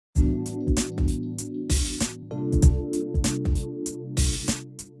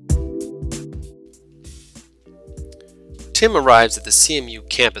Tim arrives at the CMU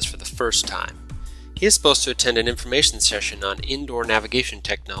campus for the first time. He is supposed to attend an information session on indoor navigation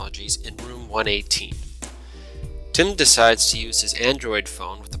technologies in room 118. Tim decides to use his Android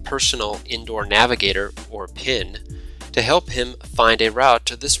phone with the Personal Indoor Navigator, or PIN, to help him find a route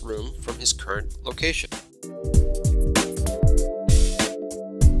to this room from his current location.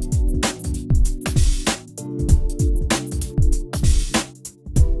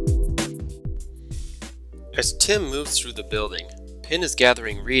 As Tim moves through the building, PIN is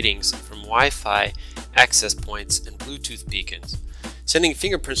gathering readings from Wi-Fi access points and Bluetooth beacons, sending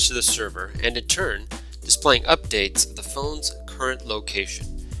fingerprints to the server and in turn displaying updates of the phone's current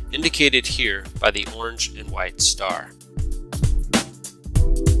location, indicated here by the orange and white star.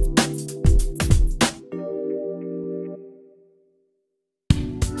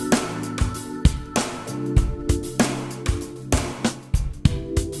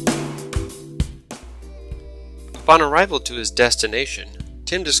 Upon arrival to his destination,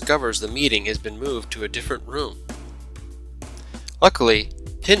 Tim discovers the meeting has been moved to a different room. Luckily,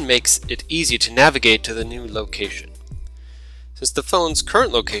 PIN makes it easy to navigate to the new location. Since the phone's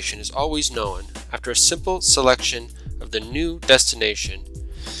current location is always known, after a simple selection of the new destination,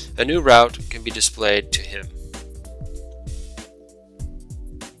 a new route can be displayed to him.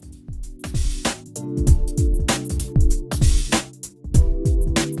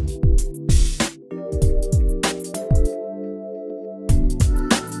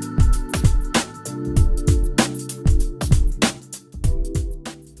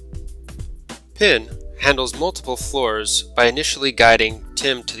 PIN handles multiple floors by initially guiding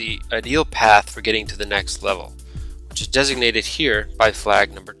Tim to the ideal path for getting to the next level, which is designated here by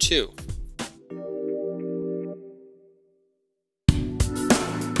flag number 2.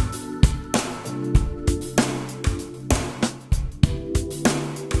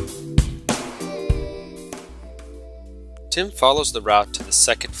 Tim follows the route to the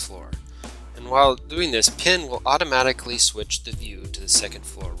second floor, and while doing this, PIN will automatically switch the view to the second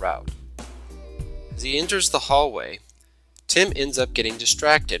floor route. As he enters the hallway, Tim ends up getting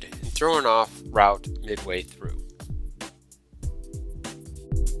distracted and thrown off route midway through.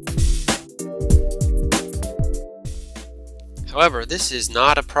 However, this is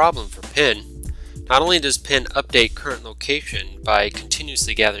not a problem for PIN. Not only does PIN update current location by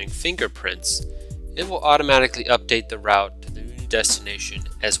continuously gathering fingerprints, it will automatically update the route to the new destination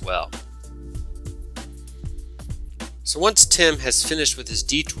as well. So once Tim has finished with his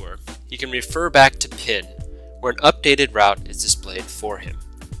detour, he can refer back to PIN, where an updated route is displayed for him.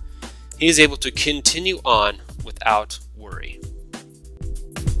 He is able to continue on without worry.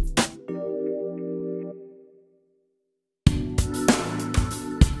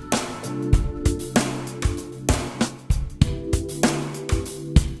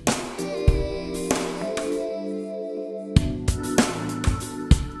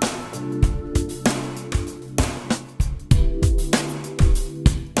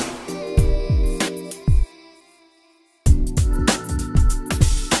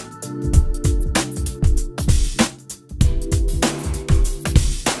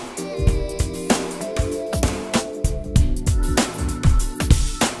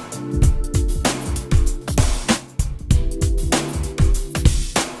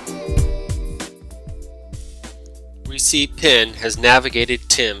 We see PIN has navigated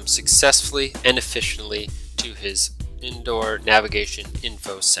Tim successfully and efficiently to his indoor navigation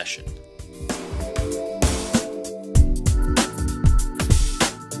info session.